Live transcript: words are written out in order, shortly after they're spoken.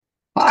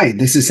Hi,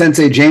 this is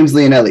Sensei James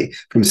Leonelli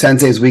from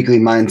Sensei's Weekly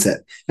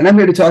Mindset, and I'm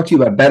here to talk to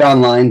you about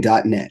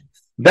BetOnline.net.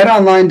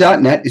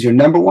 BetOnline.net is your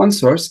number one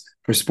source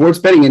for sports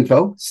betting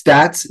info,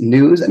 stats,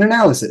 news, and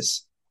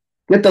analysis.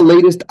 Get the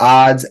latest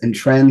odds and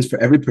trends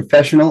for every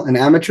professional and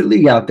amateur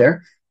league out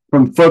there,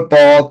 from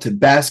football to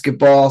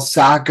basketball,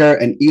 soccer,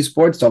 and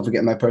esports. Don't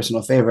forget my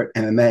personal favorite,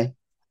 MMA.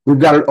 We've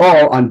got it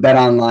all on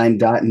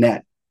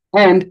BetOnline.net.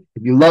 And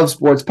if you love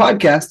sports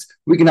podcasts,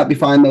 we can help you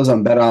find those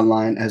on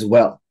BetOnline as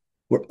well.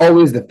 We're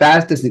always the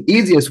fastest and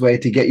easiest way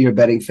to get your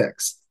betting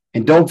fix.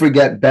 And don't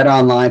forget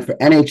BetOnline for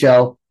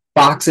NHL,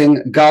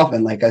 boxing, golf,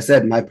 and like I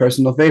said, my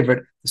personal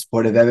favorite, the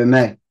sport of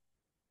MMA.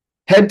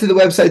 Head to the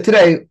website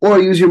today or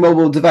use your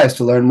mobile device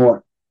to learn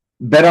more.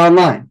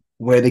 BetOnline,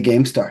 where the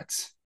game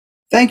starts.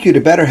 Thank you to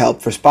BetterHelp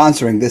for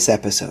sponsoring this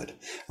episode.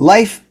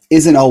 Life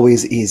isn't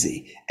always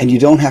easy, and you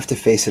don't have to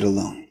face it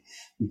alone.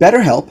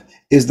 BetterHelp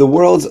is the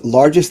world's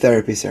largest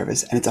therapy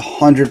service, and it's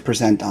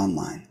 100%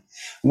 online.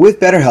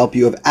 With BetterHelp,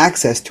 you have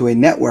access to a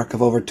network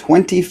of over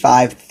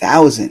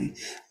 25,000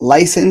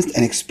 licensed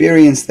and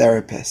experienced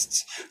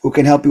therapists who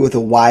can help you with a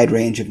wide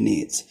range of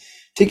needs.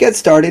 To get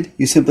started,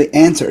 you simply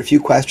answer a few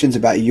questions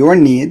about your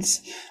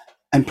needs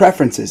and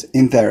preferences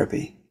in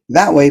therapy.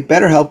 That way,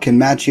 BetterHelp can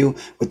match you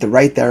with the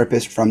right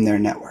therapist from their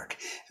network.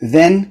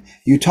 Then,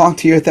 you talk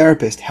to your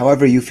therapist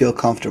however you feel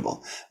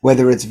comfortable,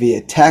 whether it's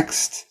via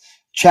text,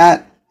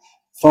 chat,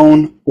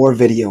 phone, or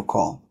video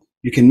call.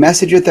 You can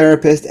message your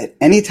therapist at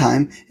any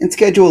time and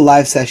schedule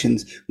live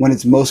sessions when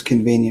it's most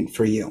convenient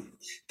for you.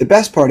 The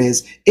best part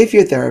is, if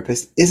your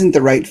therapist isn't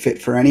the right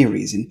fit for any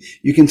reason,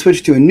 you can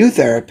switch to a new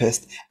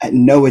therapist at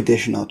no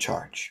additional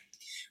charge.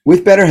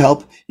 With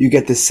BetterHelp, you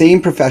get the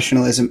same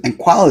professionalism and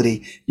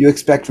quality you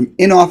expect from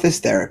in-office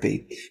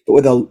therapy, but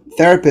with a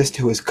therapist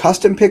who is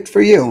custom-picked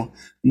for you,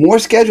 more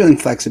scheduling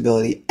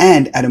flexibility,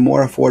 and at a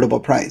more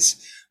affordable price,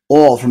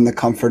 all from the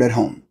comfort at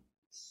home.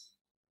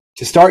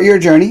 To start your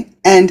journey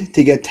and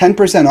to get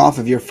 10% off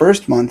of your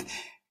first month,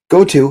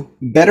 go to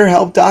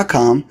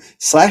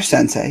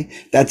betterhelp.com/sensei.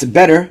 That's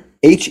better,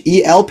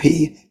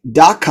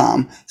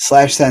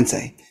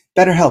 HELP.com/sensei.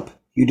 BetterHelp,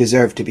 you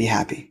deserve to be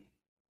happy.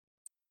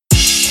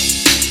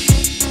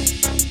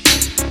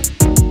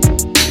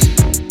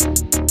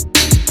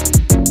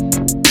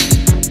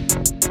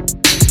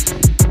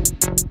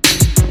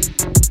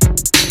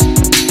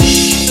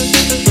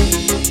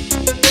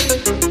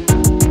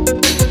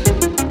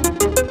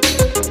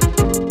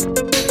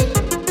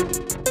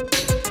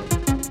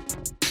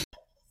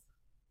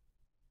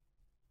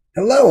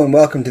 Hello and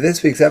welcome to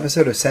this week's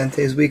episode of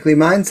Sensei's Weekly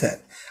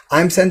Mindset.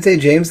 I'm Sensei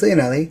James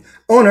Leonelli,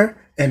 owner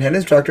and head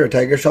instructor at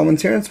Tiger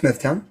Schulman's here in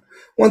Smithtown.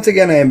 Once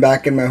again, I am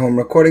back in my home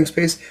recording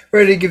space,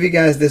 ready to give you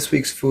guys this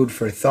week's food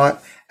for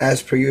thought.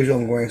 As per usual,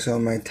 I'm wearing some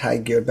of my Tie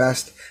Gear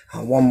Best.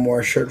 One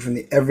more shirt from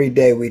the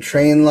Everyday We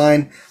Train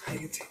line. You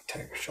can see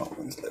Tiger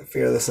Schulman's Live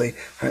Fearlessly.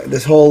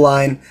 This whole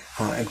line,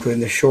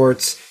 including the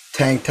shorts,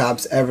 tank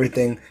tops,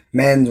 everything,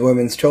 men's,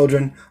 women's,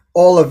 children,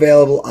 all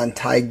available on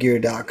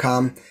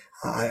tiegear.com.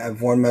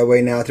 I've worn my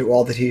way now through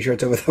all the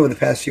t-shirts over the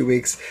past few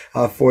weeks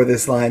for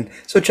this line.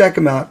 So check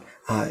them out.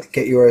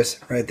 Get yours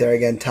right there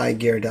again,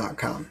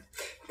 tiegear.com.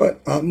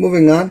 But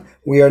moving on,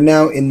 we are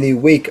now in the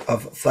wake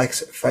of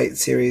Flex Fight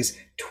Series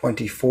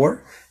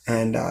 24.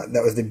 And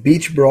that was the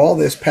Beach Brawl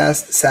this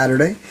past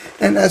Saturday.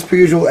 And as per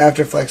usual,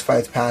 after Flex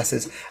Fights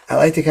passes, I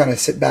like to kind of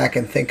sit back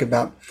and think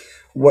about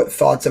what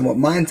thoughts and what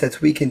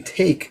mindsets we can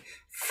take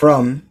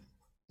from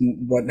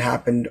what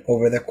happened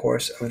over the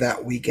course of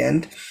that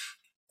weekend.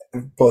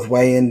 Both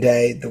weigh-in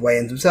day, the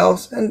weigh-ins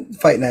themselves, and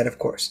fight night, of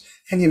course.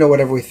 And,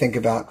 whatever we think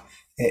about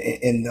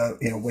in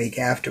the week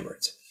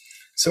afterwards.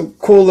 So,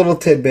 cool little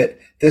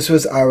tidbit. This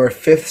was our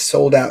 5th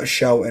sold-out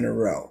show in a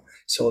row.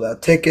 Sold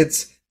out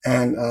tickets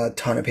and a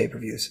ton of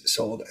pay-per-views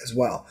sold as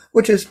well,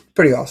 which is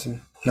pretty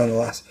awesome,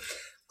 nonetheless.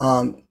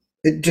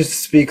 It just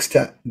speaks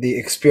to the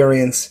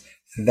experience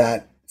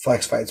that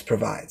Flex Fights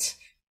provides.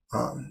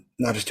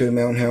 Not just doing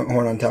my own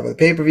horn on top of the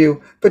pay-per-view,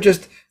 but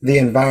just the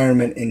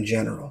environment in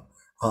general.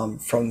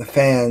 From the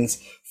fans,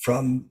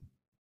 from,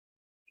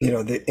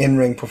 the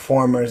in-ring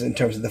performers in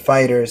terms of the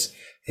fighters,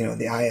 the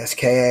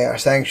ISKA, our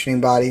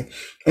sanctioning body,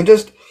 and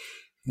just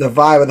the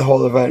vibe of the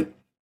whole event,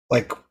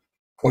 like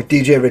what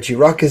DJ Richie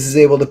Ruckus is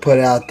able to put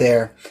out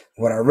there,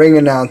 what our ring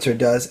announcer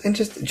does, and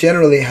just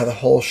generally how the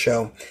whole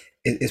show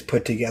is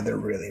put together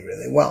really,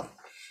 really well.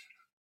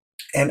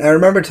 And I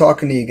remember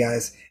talking to you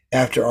guys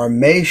after our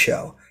May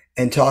show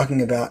and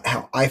talking about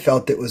how I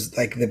felt it was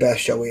like the best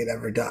show we had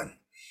ever done.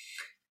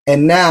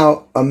 And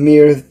now, a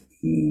mere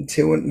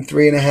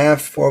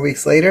 3.5, 4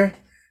 weeks later,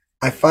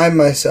 I find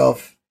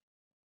myself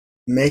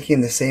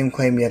making the same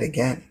claim yet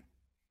again.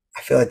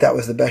 I feel like that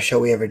was the best show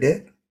we ever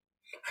did.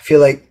 I feel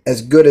like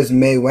as good as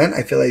May went,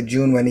 I feel like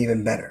June went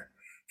even better.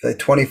 I feel like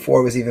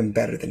 24 was even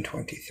better than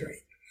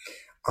 23.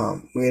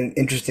 We had an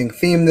interesting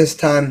theme this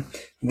time.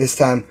 This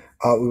time,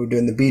 we were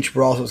doing the Beach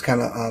Brawl, so it was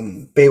kind of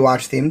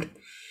Baywatch themed.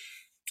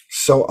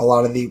 So a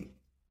lot of the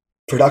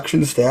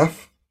production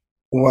staff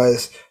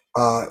was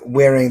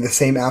wearing the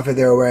same outfit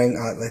they were wearing,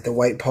 like the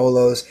white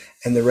polos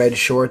and the red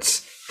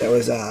shorts that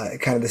was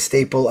kind of the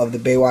staple of the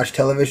Baywatch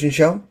television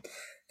show.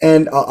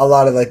 And a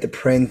lot of like the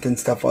print and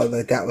stuff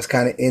like that was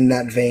kind of in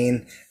that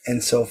vein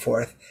and so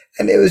forth.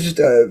 And it was just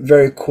a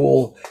very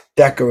cool,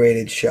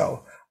 decorated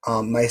show.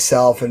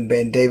 Myself and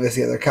Ben Davis,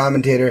 the other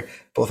commentator,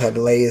 both had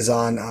lays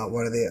on.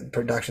 One of the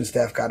production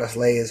staff got us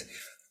lays.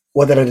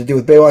 What that had to do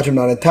with Baywatch, I'm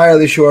not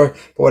entirely sure,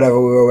 but whatever,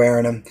 we were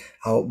wearing them.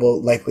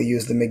 We'll likely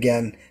use them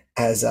again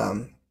as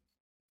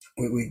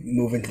we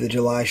move into the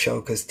July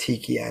show, because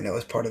Tiki, I know,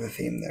 is part of the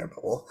theme there,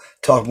 but we'll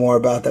talk more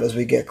about that as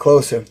we get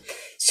closer.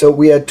 So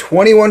we had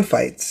 21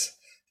 fights,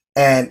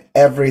 and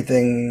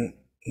everything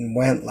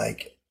went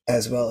like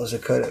as well as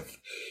it could have.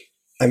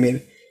 I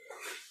mean,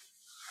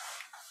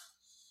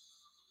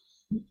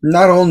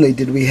 not only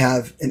did we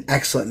have an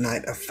excellent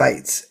night of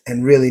fights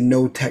and really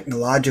no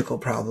technological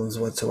problems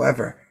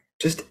whatsoever,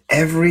 just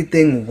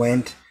everything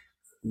went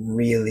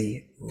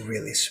really,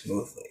 really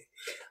smoothly.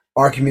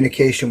 Our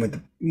communication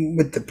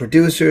with the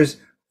producers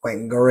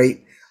went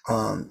great.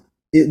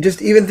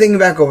 Just even thinking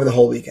back over the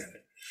whole weekend,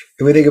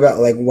 if we think about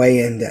like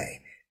weigh-in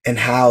day and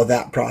how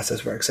that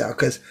process works out,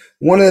 because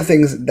one of the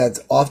things that's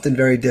often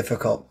very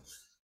difficult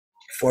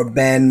for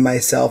Ben,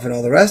 myself, and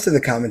all the rest of the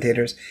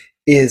commentators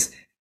is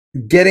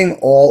getting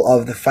all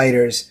of the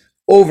fighters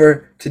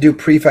over to do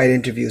pre-fight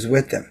interviews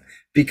with them,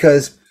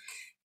 because,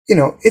 you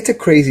know, it's a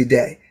crazy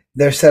day.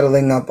 They're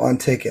settling up on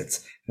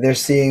tickets. They're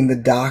seeing the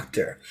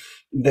doctor.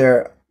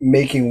 They're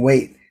making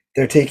weight.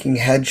 They're taking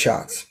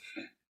headshots.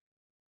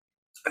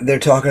 They're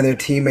talking to their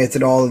teammates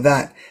and all of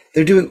that.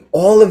 They're doing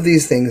all of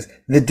these things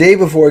the day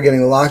before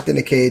getting locked in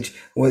a cage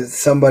with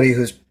somebody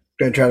who's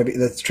going to try to be,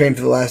 that's trained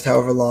for the last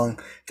however long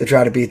to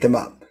try to beat them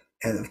up.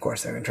 And of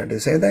course, they're going to try to do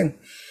the same thing.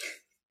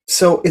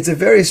 So it's a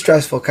very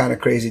stressful kind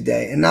of crazy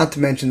day. And not to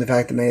mention the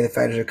fact that many of the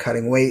fighters are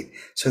cutting weight,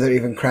 so they're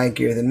even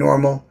crankier than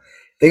normal.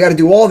 They got to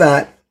do all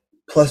that,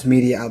 plus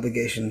media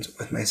obligations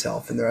with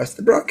myself and the rest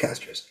of the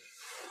broadcasters.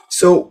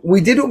 So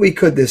we did what we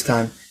could this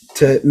time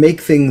to make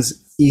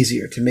things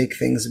easier, to make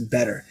things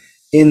better,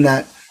 in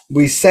that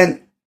we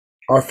sent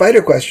our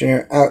fighter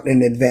questionnaire out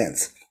in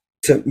advance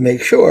to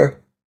make sure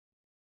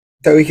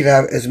that we could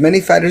have as many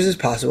fighters as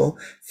possible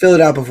fill it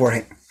out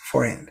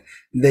beforehand.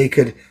 They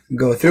could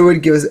go through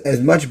it, give us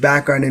as much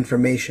background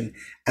information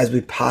as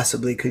we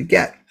possibly could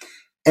get.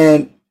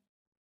 And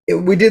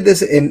we did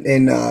this in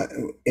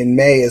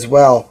May as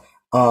well.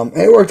 And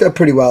it worked out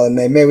pretty well in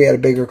May. May we had a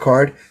bigger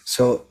card,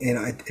 so you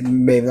know it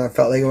may have not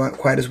felt like it went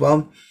quite as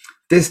well.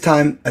 This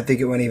time, I think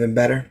it went even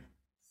better,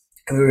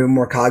 and we were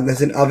more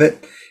cognizant of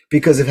it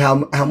because of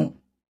how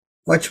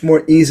much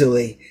more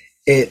easily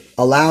it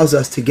allows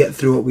us to get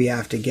through what we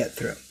have to get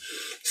through.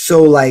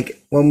 So,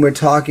 like when we're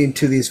talking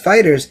to these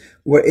fighters,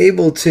 we're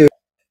able to.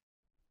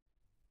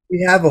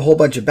 We have a whole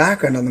bunch of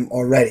background on them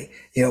already.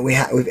 You know,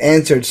 we've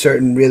answered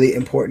certain really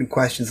important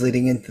questions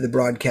leading into the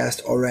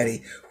broadcast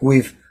already.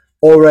 We've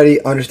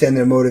already understand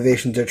their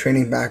motivations, their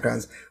training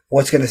backgrounds,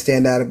 what's going to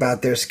stand out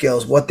about their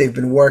skills, what they've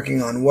been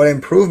working on, what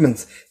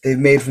improvements they've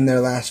made from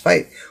their last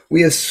fight.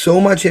 We have so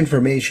much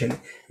information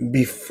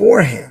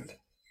beforehand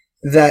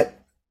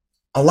that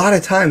a lot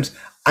of times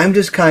I'm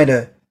just kind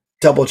of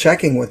double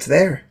checking what's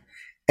there.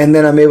 And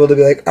then I'm able to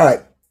be like, all right,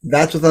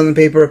 that's what's on the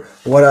paper.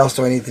 What else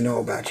do I need to know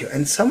about you?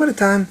 And some of the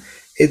time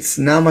it's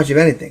not much of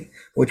anything,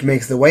 which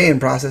makes the weigh-in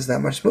process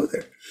that much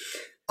smoother.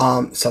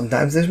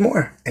 Sometimes there's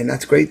more, and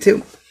that's great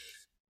too.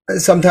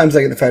 Sometimes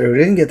I get the fighter who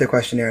didn't get the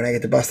questionnaire and I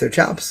get to bust their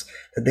chops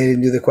that they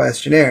didn't do the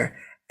questionnaire.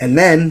 And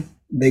then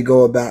they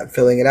go about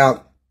filling it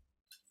out,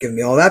 giving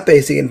me all that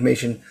basic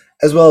information,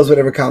 as well as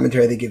whatever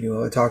commentary they give me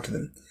while I talk to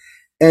them.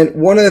 And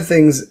one of the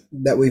things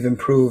that we've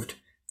improved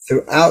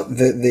throughout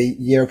the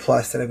year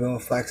plus that I've been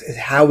with Flex is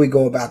how we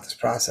go about this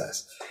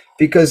process.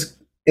 Because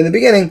in the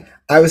beginning,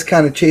 I was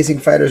kind of chasing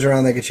fighters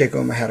around like a chicken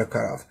with my head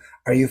cut off.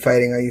 Are you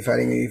fighting? Are you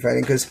fighting? Are you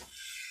fighting? Because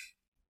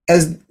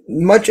as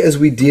much as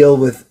we deal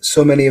with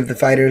so many of the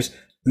fighters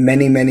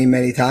many, many,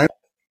 many times,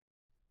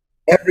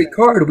 every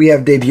card we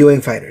have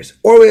debuting fighters,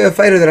 or we have a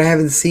fighter that I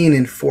haven't seen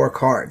in 4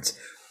 cards,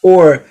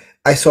 or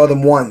I saw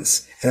them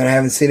once and I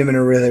haven't seen them in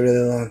a really,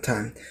 really long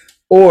time,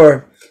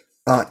 or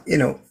you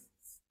know,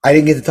 I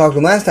didn't get to talk to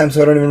them last time,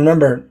 so I don't even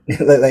remember.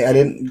 Like I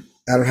don't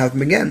have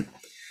them again.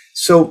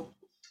 So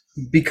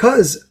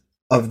because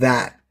of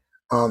that,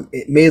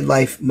 it made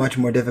life much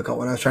more difficult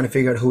when I was trying to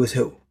figure out who was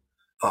who.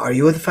 Are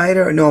you the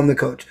fighter? No, I'm the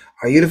coach.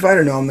 Are you the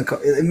fighter? No, I'm the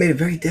coach. It made it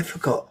very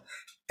difficult.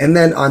 And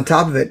then on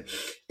top of it,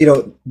 you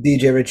know,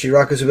 DJ Richie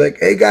Ruckus would be like,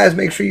 hey guys,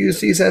 make sure you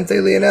see Sensei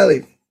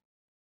Leonelli.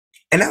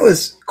 And that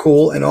was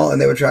cool and all.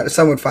 And they would try to,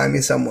 some would find me,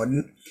 some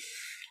wouldn't.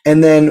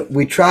 And then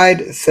we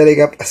tried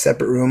setting up a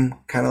separate room,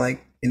 kind of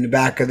like in the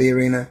back of the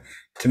arena,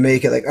 to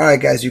make it like, all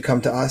right, guys, you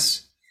come to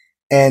us.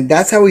 And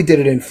that's how we did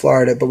it in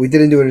Florida, but we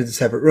didn't do it as a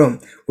separate room.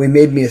 We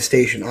made me a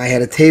station. I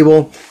had a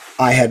table.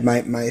 I had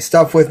my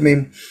stuff with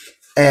me.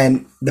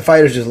 And the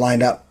fighters just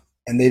lined up,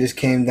 and they just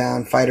came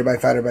down fighter by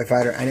fighter by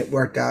fighter, and it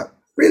worked out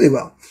really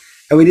well.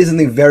 And we did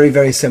something very,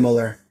 very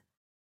similar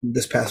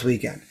this past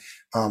weekend.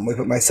 We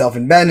put myself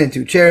and Ben in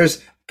 2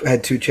 chairs,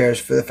 had 2 chairs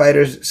for the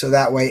fighters, so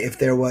that way if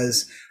there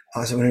was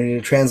someone who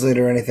needed a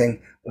translator or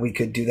anything, we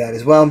could do that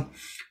as well.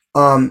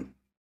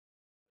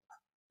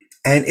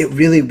 And it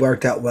really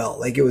worked out well.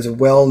 Like, it was a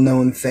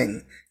well-known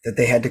thing that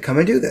they had to come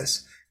and do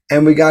this.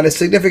 And we got a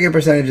significant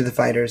percentage of the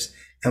fighters,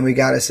 and we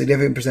got a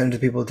significant percentage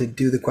of people to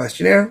do the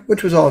questionnaire,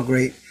 which was all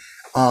great.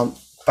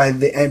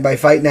 By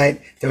fight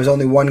night, there was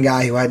only one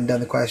guy who hadn't done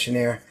the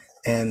questionnaire,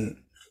 and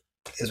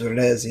is what it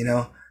is, you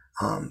know.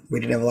 We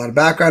didn't have a lot of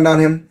background on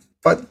him,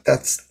 but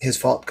that's his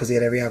fault because he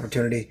had every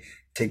opportunity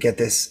to get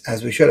this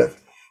as we should have.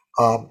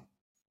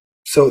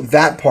 So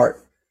that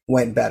part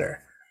went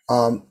better.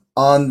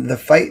 On the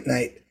fight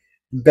night,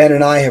 Ben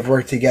and I have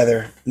worked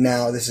together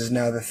now. This is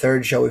now the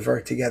third show we've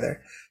worked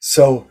together.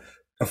 So,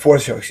 a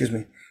fourth show,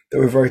 that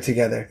we've worked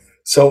together.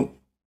 So,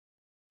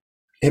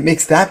 it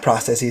makes that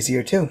process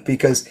easier too,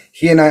 because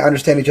he and I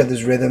understand each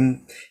other's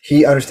rhythm.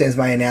 He understands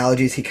my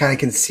analogies. He kind of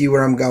can see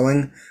where I'm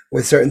going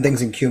with certain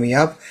things and cue me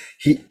up.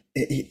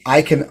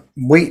 I can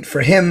wait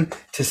for him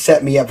to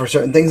set me up for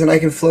certain things, and I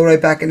can flow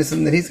right back into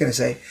something that he's going to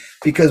say,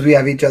 because we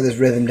have each other's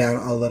rhythm down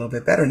a little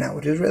bit better now,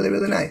 which is really,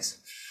 really nice.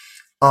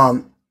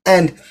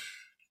 And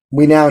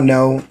we now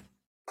know,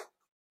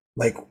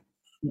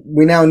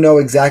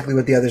 exactly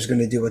what the other's going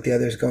to do, what the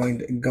other's going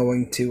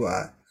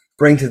to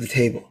bring to the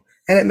table,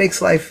 and it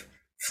makes life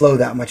flow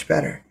that much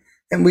better.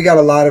 And we got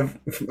I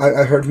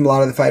heard from a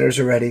lot of the fighters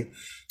already,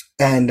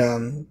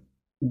 and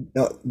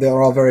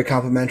they're all very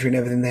complimentary in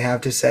everything they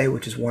have to say,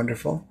 which is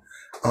wonderful.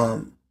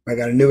 I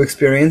got a new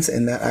experience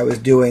in that I was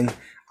doing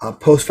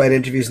post-fight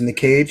interviews in the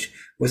cage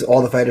with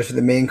all the fighters for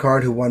the main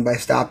card who won by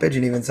stoppage,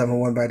 and even some who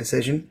won by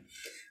decision,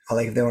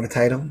 like if they won a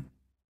title.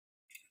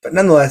 But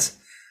nonetheless,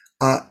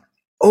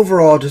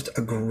 overall, just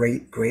a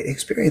great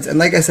experience. And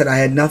like I said, I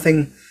had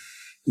nothing,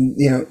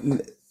 we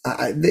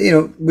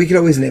could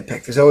always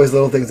nitpick. There's always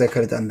little things I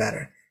could have done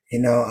better.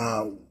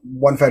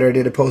 One fighter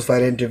did a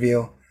post-fight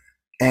interview,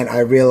 and I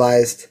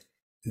realized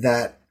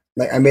that,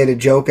 I made a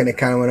joke and it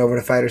kind of went over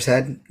the fighter's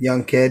head.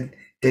 Young kid,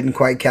 didn't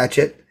quite catch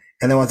it.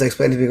 And then once I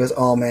explained it to him, he goes,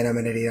 "Oh man, I'm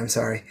an idiot, I'm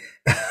sorry."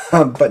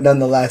 But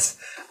nonetheless,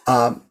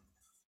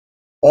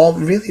 all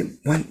really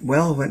went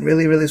well, went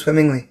really, really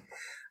swimmingly.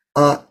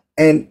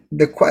 And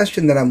the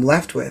question that I'm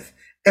left with,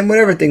 and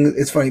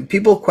it's funny,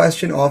 people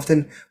question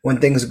often when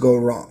things go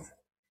wrong.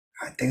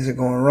 Things are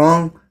going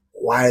wrong,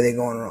 why are they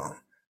going wrong?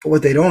 But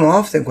what they don't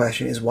often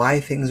question is why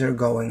things are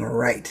going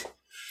right.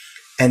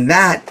 And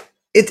that,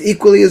 it's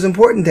equally as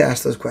important to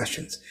ask those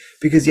questions,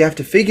 because you have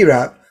to figure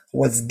out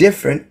what's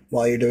different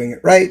while you're doing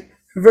it right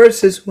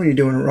versus when you're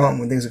doing it wrong,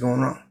 when things are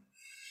going wrong.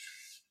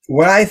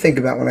 What I think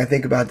about when I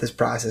think about this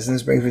process, and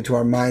this brings me to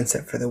our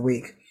mindset for the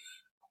week,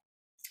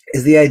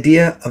 is the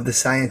idea of the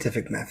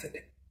scientific method,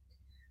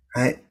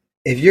 right?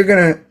 If you're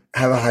going to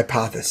have a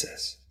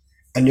hypothesis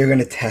and you're going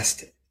to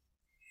test it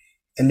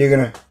and you're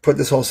going to put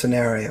this whole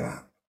scenario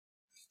out,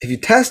 if you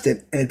test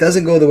it and it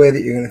doesn't go the way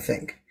that you're going to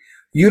think,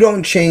 you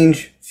don't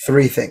change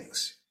 3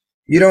 things.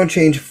 You don't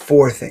change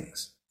 4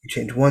 things. You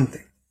change 1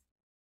 thing.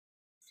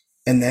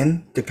 And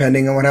then,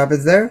 depending on what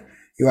happens there,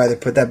 you either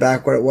put that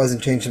back where it was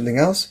and change something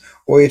else,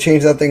 or you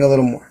change that thing a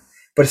little more.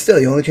 But still,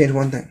 you only change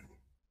 1 thing.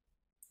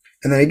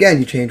 And then again,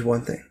 you change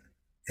 1 thing.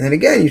 And then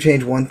again, you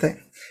change 1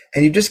 thing.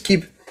 And you just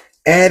keep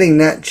adding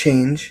that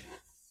change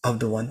of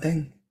the 1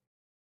 thing.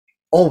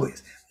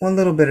 Always. 1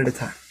 little bit at a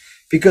time.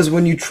 Because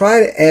when you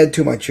try to add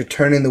too much, you're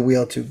turning the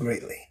wheel too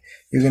greatly.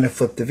 You're going to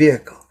flip the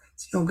vehicle.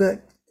 It's no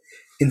good.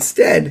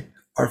 Instead,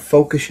 our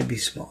focus should be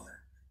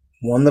smaller.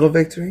 1 little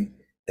victory,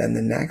 then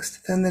the next,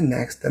 then the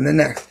next, then the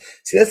next.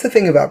 See, that's the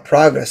thing about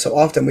progress. So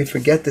often we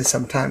forget this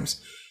sometimes.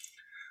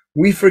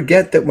 We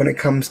forget that when it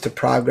comes to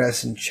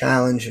progress and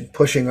challenge and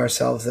pushing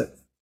ourselves, that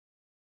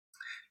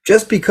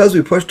just because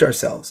we pushed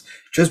ourselves,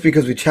 just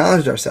because we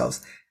challenged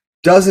ourselves,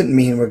 doesn't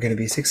mean we're going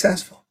to be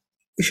successful.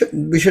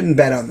 We shouldn't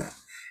bet on that.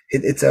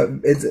 It's a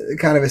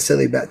kind of a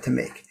silly bet to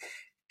make.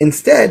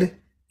 Instead,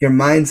 your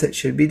mindset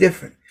should be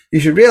different. You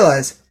should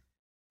realize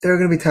there are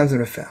going to be times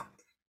when I fail.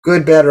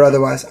 Good, bad, or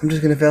otherwise, I'm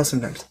just going to fail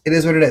sometimes. It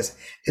is what it is.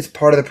 It's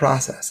part of the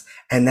process,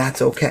 and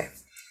that's okay.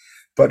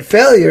 But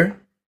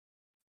failure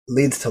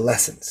leads to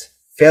lessons.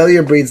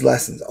 Failure breeds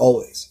lessons,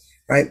 always,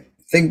 right?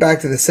 Think back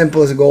to the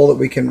simplest goal that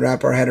we can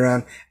wrap our head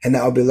around, and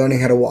that would be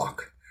learning how to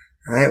walk,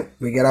 right?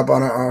 We get up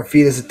on our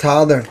feet as a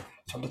toddler,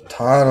 sort of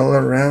toddle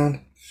around.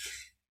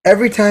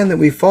 Every time that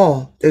we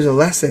fall, there's a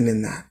lesson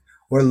in that.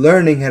 We're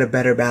learning how to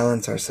better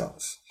balance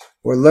ourselves.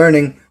 We're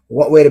learning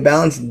what way to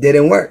balance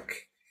didn't work,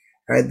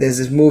 right? There's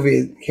this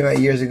movie that came out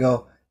years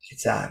ago.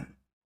 It's I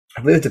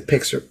believe it's a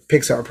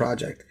Pixar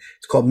project.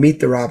 It's called Meet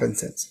the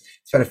Robinsons.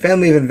 It's about a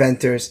family of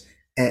inventors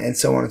and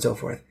so on and so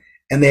forth.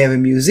 And they have a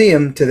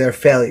museum to their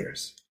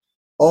failures.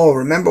 Oh,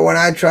 remember when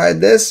I tried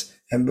this?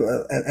 And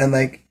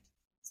like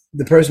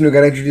the person who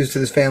got introduced to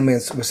this family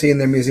and was seeing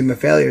their museum of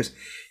failures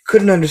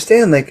couldn't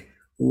understand, like,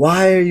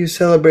 why are you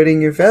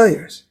celebrating your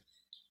failures?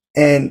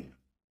 And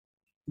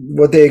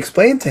what they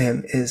explained to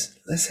him is,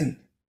 listen,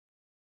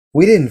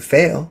 we didn't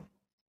fail.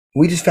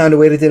 We just found a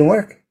way that didn't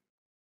work.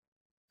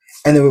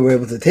 And then we were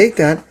able to take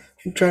that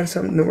and try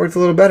something that worked a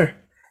little better.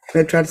 And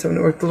then try something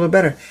that worked a little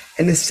better.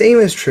 And the same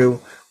is true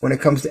when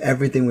it comes to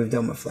everything we've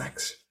done with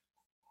Flex.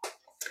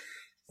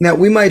 Now,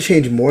 we might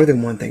change more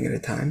than one thing at a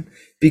time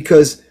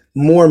because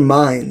more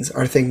minds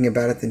are thinking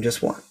about it than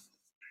just one,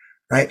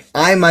 right?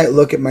 I might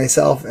look at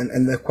myself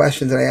and the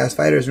questions that I ask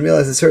fighters and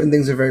realize that certain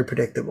things are very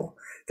predictable.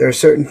 There are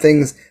certain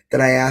things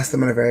that I ask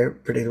them on a very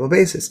predictable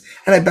basis,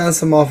 and I bounce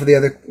them off of the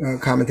other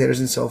commentators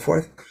and so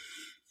forth.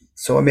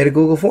 So I made a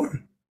Google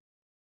form.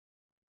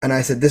 And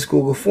I said, this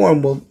Google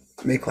form will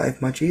make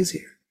life much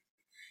easier.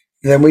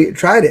 Then we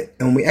tried it,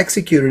 and when we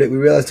executed it, we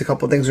realized a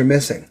couple of things were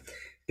missing,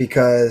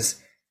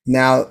 because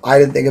now I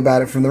didn't think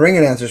about it from the ring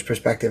announcer's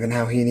perspective and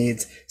how he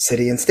needs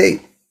city and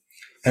state.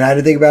 And I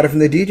didn't think about it from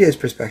the DJ's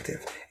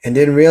perspective, and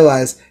didn't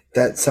realize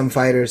that some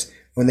fighters,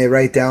 when they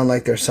write down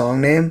like their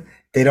song name,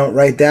 they don't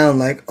write down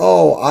like,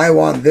 oh, I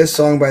want this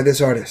song by this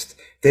artist.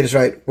 They just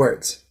write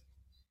words.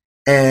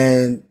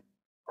 And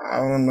I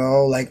don't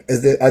know, like,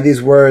 are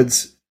these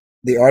words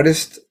the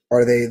artist?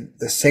 Are they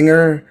the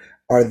singer?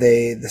 Are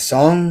they the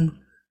song?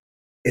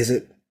 Is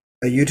it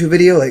a YouTube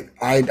video? Like,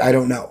 I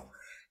don't know.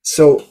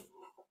 So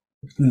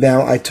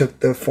now I took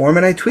the form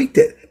and I tweaked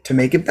it to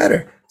make it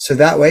better. So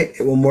that way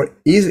it will more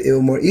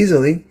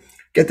easily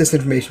get this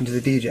information to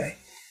the DJ.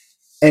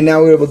 And now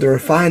we're able to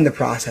refine the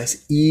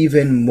process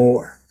even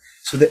more,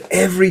 so that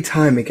every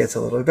time it gets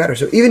a little bit better.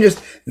 So even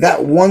just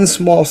that one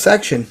small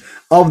section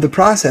of the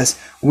process,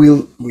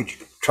 we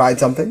tried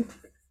something.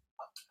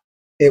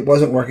 It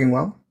wasn't working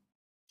well.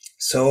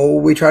 So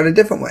we tried a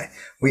different way.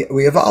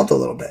 We evolved a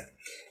little bit.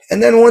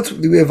 And then once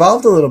we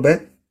evolved a little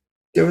bit,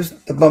 there was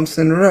the bumps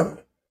in the road.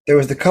 There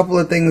was the couple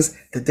of things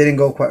that didn't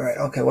go quite right.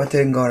 Okay, what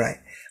didn't go right?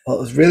 Well,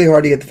 it was really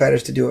hard to get the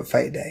fighters to do it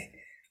fight day.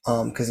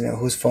 Because,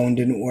 whose phone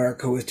didn't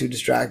work, who was too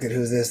distracted,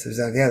 who's this, who's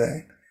that, the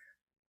other.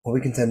 Well,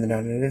 we can send it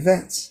out in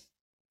advance.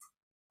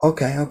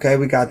 Okay,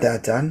 we got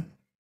that done.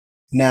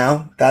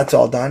 Now, that's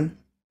all done.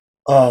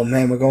 Oh,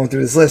 man, we're going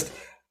through this list.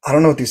 I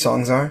don't know what these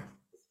songs are.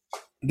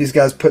 These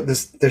guys put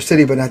their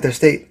city, but not their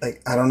state.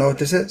 Like, I don't know what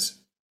this is.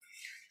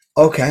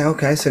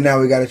 Okay, so now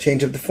we got to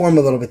change up the form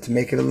a little bit to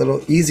make it a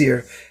little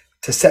easier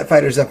to set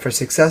fighters up for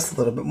success a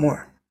little bit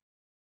more.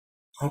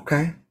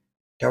 Okay,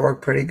 that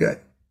worked pretty good.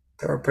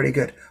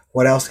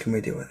 What else can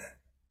we do with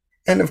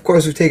it? And of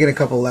course, we've taken a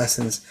couple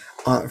lessons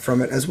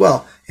from it as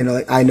well.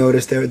 Like I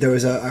noticed there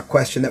was a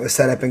question that was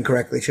set up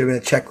incorrectly. It should have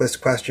been a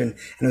checklist question,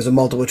 and it was a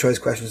multiple choice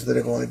question, so that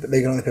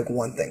they can only pick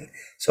one thing.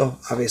 So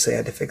obviously I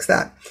had to fix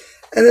that.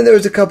 And then there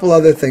was a couple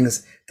other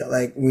things that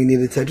like we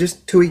needed to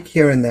just tweak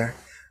here and there.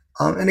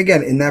 And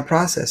again, in that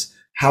process,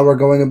 how we're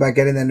going about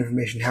getting that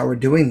information, how we're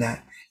doing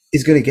that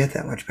is going to get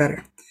that much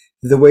better.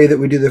 The way that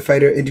we do the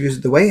fighter interviews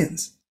at the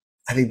weigh-ins,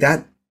 I think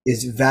that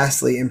is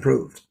vastly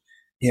improved.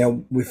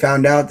 We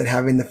found out that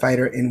having the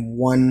fighter in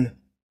one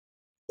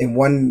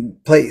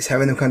place,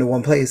 having them come to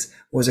one place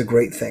was a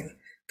great thing.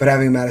 But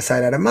having them out of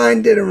sight, out of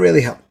mind didn't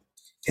really help.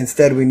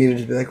 Instead, we needed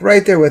to be like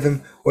right there with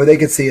them, where they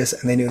could see us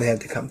and they knew they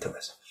had to come to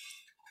us.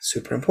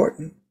 Super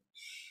important.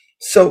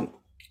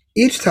 So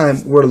each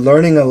time we're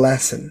learning a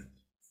lesson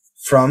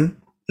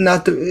from,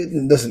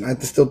 listen, I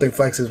still think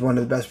Flex is one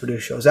of the best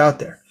produced shows out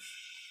there.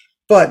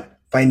 But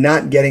by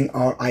not getting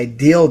our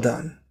ideal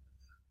done,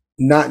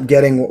 not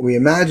getting what we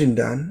imagined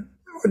done,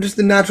 or just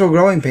the natural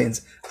growing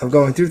pains of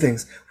going through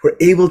things, we're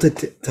able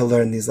to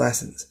learn these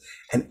lessons.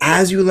 And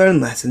as you learn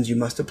lessons, you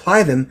must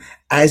apply them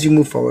as you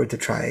move forward to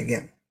try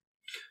again.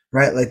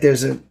 Right? Like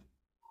there's a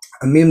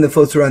meme that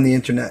floats around the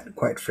internet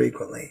quite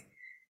frequently,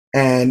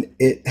 and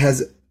it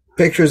has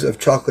pictures of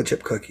chocolate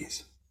chip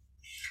cookies.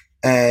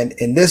 And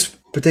in this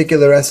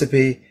particular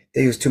recipe,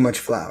 they use too much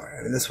flour.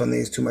 And in this one, they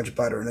use too much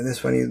butter. And in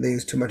this one, they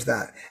use too much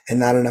that. And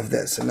not enough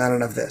this, and not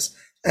enough this.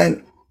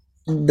 And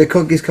the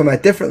cookies come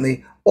out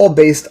differently, all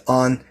based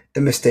on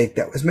the mistake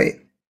that was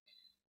made.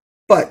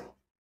 But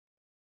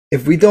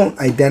if we don't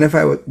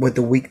identify what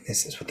the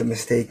weakness is, what the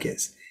mistake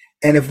is,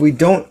 and if we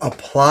don't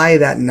apply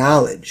that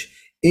knowledge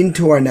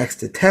into our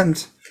next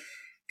attempt,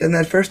 then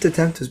that first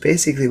attempt was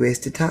basically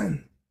wasted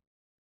time,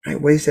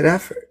 right? Wasted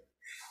effort.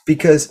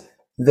 Because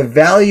the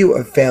value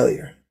of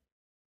failure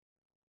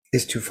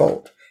is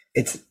twofold.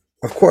 It's,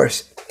 of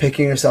course,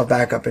 picking yourself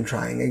back up and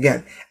trying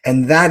again.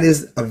 And that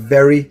is a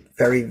very,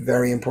 very,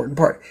 very important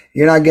part.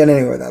 You're not getting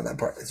anywhere without that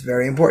part. It's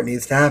very important. It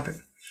needs to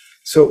happen.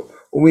 So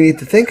what we need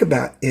to think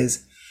about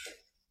is,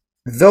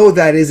 though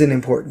that is an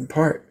important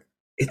part,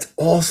 it's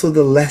also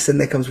the lesson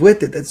that comes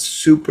with it that's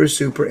super,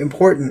 super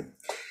important.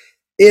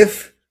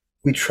 If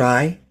we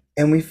try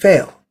and we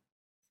fail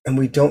and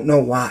we don't know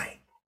why,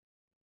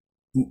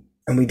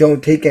 and we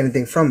don't take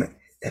anything from it,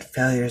 that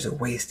failure is a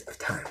waste of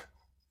time.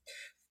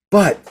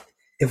 But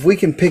if we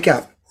can pick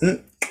out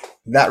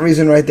that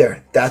reason right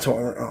there, that's what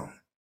we're on.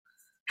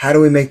 How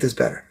do we make this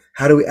better?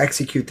 How do we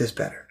execute this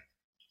better?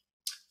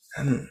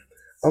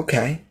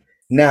 Okay,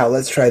 now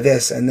let's try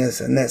this and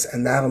this and this,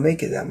 and that'll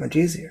make it that much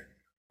easier.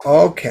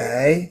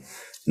 Okay,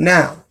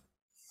 now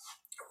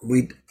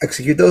we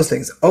execute those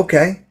things.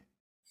 Okay,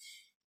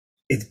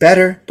 it's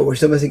better, but we're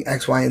still missing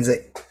X, Y, and Z.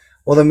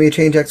 Well, then we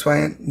change X, Y,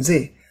 and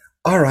Z.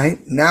 All right,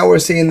 now we're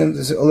seeing them,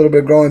 there's a little bit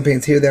of growing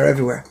pains here, there,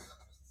 everywhere.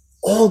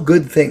 All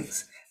good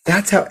things.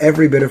 That's how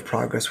every bit of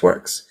progress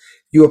works.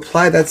 You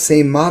apply that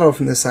same model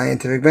from the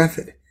scientific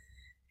method.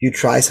 You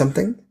try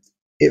something,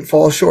 it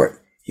falls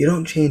short. You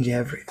don't change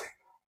everything.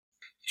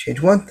 You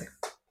change one thing,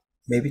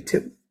 maybe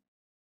two.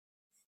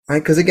 Right?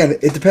 Because again,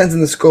 it depends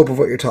on the scope of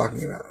what you're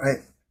talking about, right?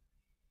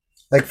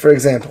 Like, for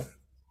example,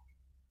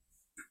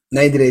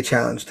 90-day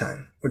challenge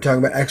time. We're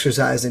talking about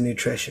exercise and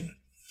nutrition.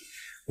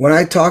 When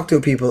I talk to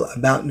people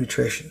about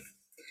nutrition,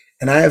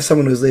 and I have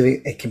someone who's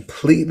living a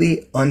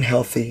completely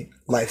unhealthy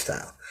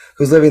lifestyle,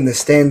 who's living the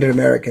standard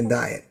American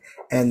diet,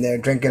 and they're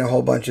drinking a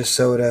whole bunch of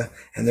soda,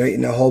 and they're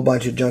eating a whole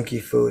bunch of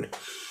junky food.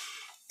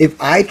 If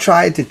I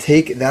tried to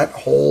take that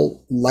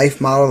whole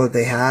life model that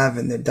they have,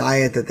 and the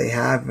diet that they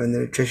have, and the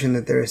nutrition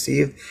that they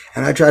receive,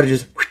 and I try to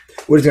just,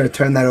 we're just going to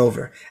turn that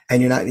over,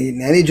 and you're not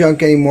eating any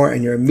junk anymore,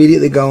 and you're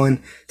immediately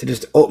going to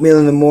just oatmeal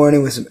in the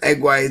morning with some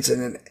egg whites,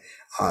 and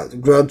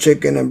grilled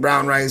chicken and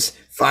brown rice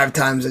 5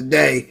 times a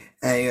day,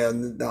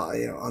 and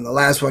on the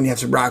last one you have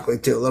some broccoli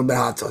too, a little bit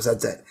of hot sauce.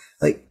 That's it.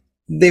 Like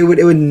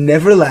it would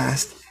never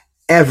last,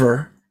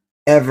 ever,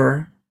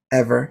 ever,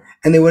 ever,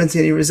 and they wouldn't see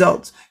any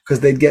results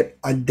because they'd get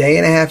a day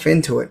and a half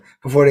into it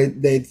before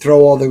they'd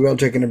throw all the grilled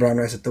chicken and brown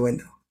rice at the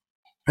window,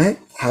 right?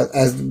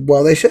 As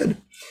well they should.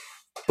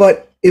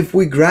 But if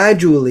we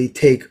gradually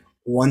take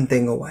one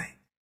thing away,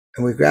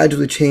 and we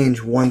gradually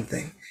change one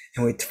thing,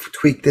 and we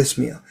tweak this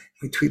meal,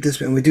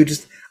 and we do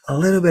just a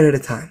little bit at a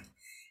time,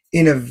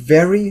 in a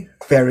very,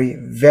 very,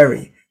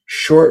 very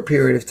short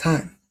period of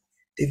time,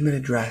 they've made a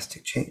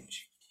drastic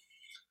change.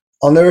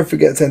 I'll never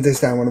forget Sensei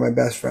Stan, one of my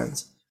best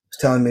friends, was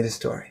telling me this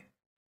story.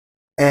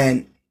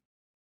 And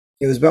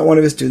it was about one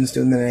of his students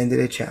doing the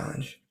 90-day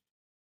challenge.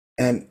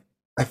 And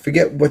I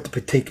forget what the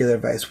particular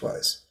advice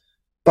was.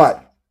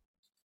 But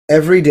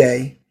every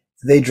day,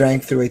 they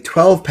drank through a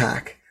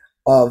 12-pack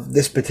of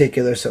this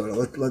particular soda.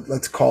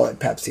 Let's call it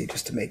Pepsi,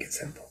 just to make it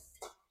simple.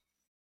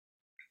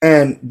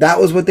 And that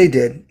was what they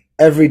did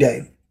every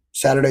day.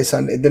 Saturday,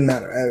 Sunday, it didn't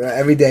matter.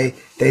 Every day,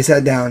 they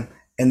sat down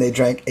and they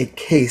drank a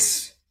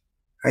case,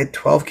 right,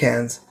 12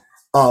 cans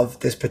of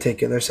this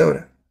particular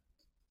soda.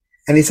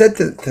 And he said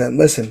to them,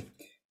 listen,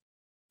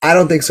 I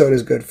don't think soda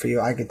is good for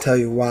you. I can tell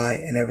you why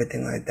and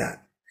everything like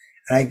that.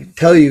 And I can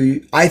tell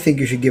you, I think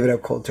you should give it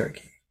up cold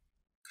turkey.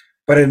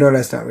 But I know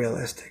that's not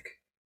realistic.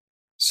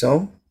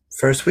 So,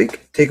 first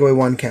week, take away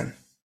 1 can.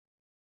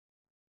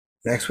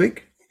 Next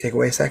week, take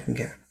away a 2nd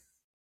can.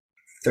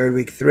 Third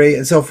week, 3,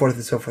 and so forth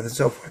and so forth and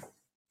so forth.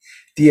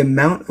 The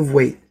amount of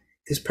weight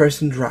this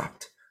person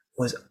dropped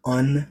was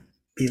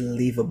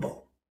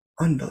unbelievable.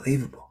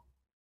 Unbelievable.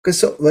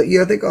 Because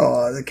think,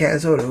 oh, the can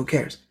of soda, who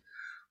cares?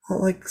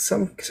 Well, like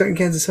some certain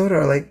cans of soda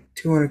are like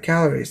 200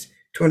 calories,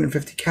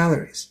 250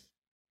 calories.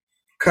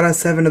 Cut out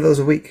 7 of those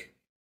a week.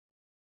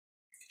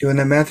 Doing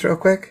that math real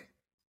quick?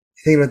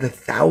 You think about the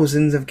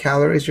thousands of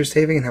calories you're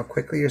saving and how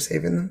quickly you're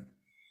saving them?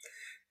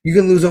 You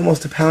can lose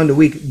almost a pound a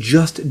week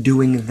just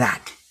doing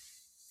that.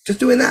 Just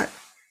doing that.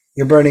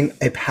 You're burning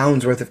a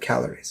pound's worth of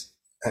calories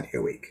out of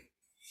your week.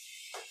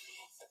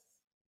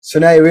 So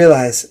now you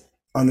realize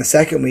on the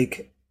 2nd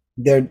week,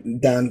 they're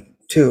down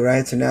 2,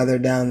 right? So now they're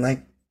down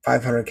like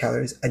 500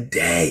 calories a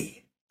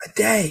day. A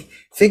day.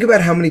 Think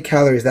about how many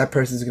calories that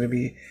person's going to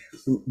be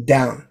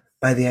down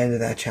by the end of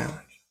that challenge.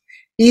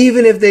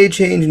 Even if they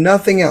change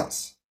nothing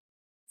else,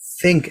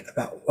 think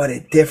about what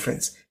a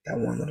difference that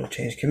one little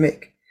change can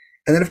make.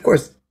 And then, of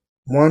course,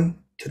 one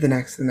to the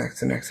next, the next,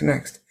 the next, the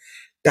next.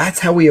 That's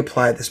how we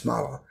apply this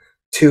model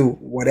to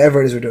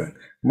whatever it is we're doing.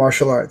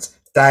 Martial arts,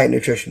 diet,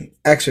 nutrition,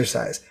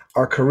 exercise,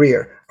 our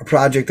career, a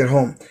project at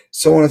home,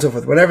 so on and so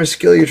forth. Whatever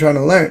skill you're trying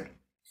to learn,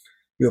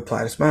 you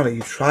apply this model,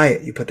 you try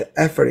it, you put the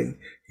effort in,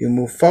 you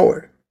move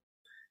forward.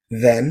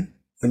 Then,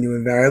 when you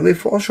invariably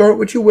fall short,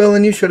 which you will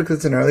and you should because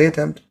it's an early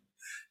attempt,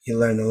 you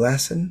learn the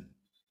lesson,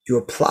 you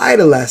apply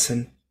the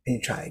lesson, and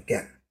you try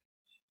again.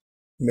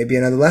 Maybe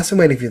another lesson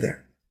waiting for you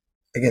there.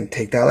 Again,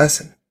 take that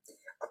lesson,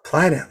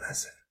 apply that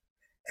lesson,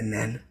 and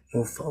then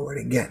move forward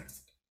again.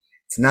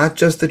 It's not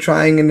just the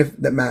trying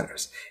that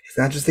matters. It's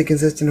not just the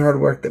consistent hard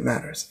work that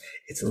matters.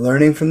 It's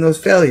learning from those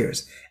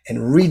failures and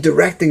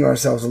redirecting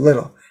ourselves a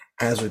little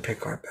as we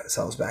pick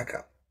ourselves back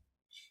up.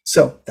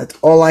 So that's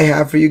all I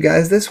have for you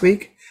guys this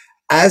week.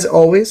 As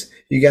always,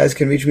 you guys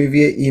can reach me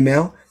via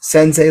email,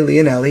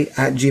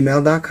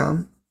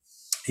 senseileonelli@gmail.com.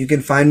 You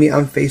can find me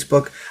on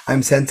Facebook.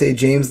 I'm Sensei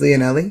James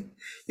Leonelli.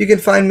 You can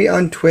find me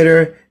on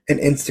Twitter and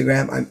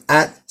Instagram. I'm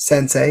at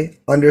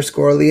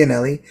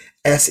Sensei_Leonelli,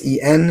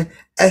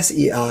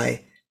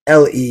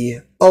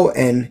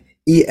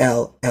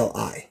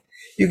 SENSEILEONELLI.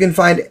 You can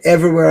find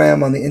everywhere I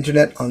am on the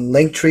internet on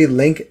Linktree,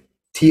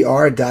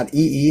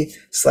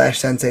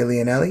 linktr.ee/Sensei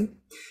Leonelli.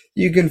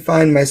 You can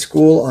find my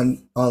school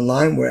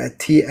online. We're at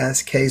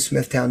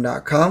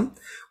tsksmithtown.com.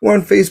 We're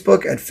on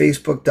Facebook at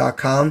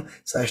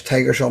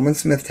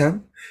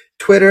facebook.com/TigerSchulmanSmithtown.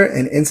 Twitter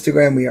and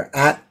Instagram, we are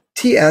at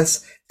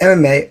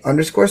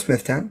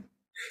TSMMA_Smithtown.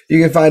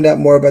 You can find out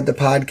more about the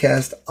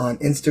podcast on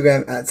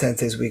Instagram at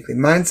Sensei's Weekly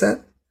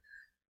Mindset.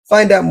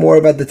 Find out more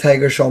about the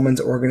Tiger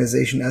Schulman's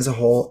organization as a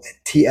whole at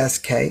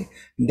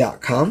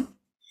tsk.com.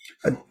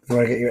 If you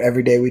want to get your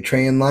Everyday We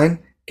Train line,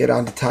 get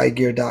onto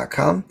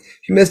tiegear.com.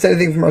 If you missed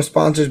anything from our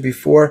sponsors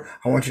before,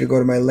 I want you to go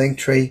to my link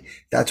tree.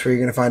 That's where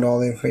you're going to find all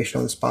the information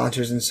on the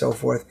sponsors and so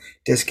forth.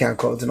 Discount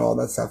codes and all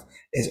that stuff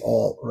is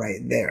all right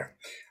there.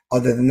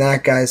 Other than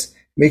that, guys,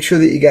 make sure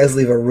that you guys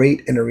leave a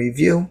rate and a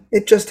review.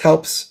 It just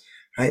helps,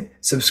 right?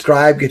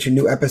 Subscribe, get your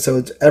new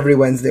episodes every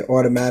Wednesday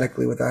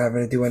automatically without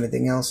having to do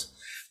anything else.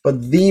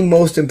 But the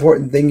most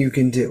important thing you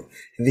can do,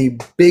 the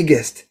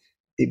biggest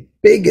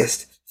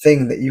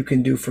thing that you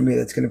can do for me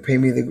that's going to pay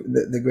me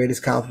the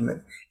greatest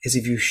compliment is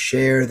if you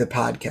share the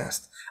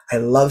podcast. I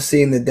love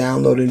seeing the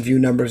download and view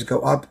numbers go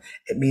up.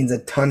 It means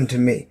a ton to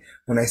me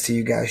when I see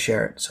you guys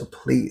share it. So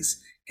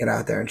please get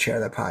out there and share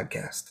the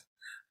podcast.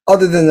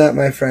 Other than that,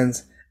 my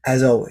friends,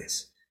 as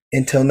always,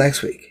 until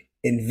next week,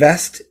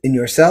 invest in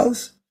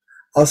yourselves.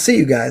 I'll see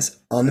you guys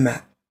on the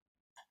mat.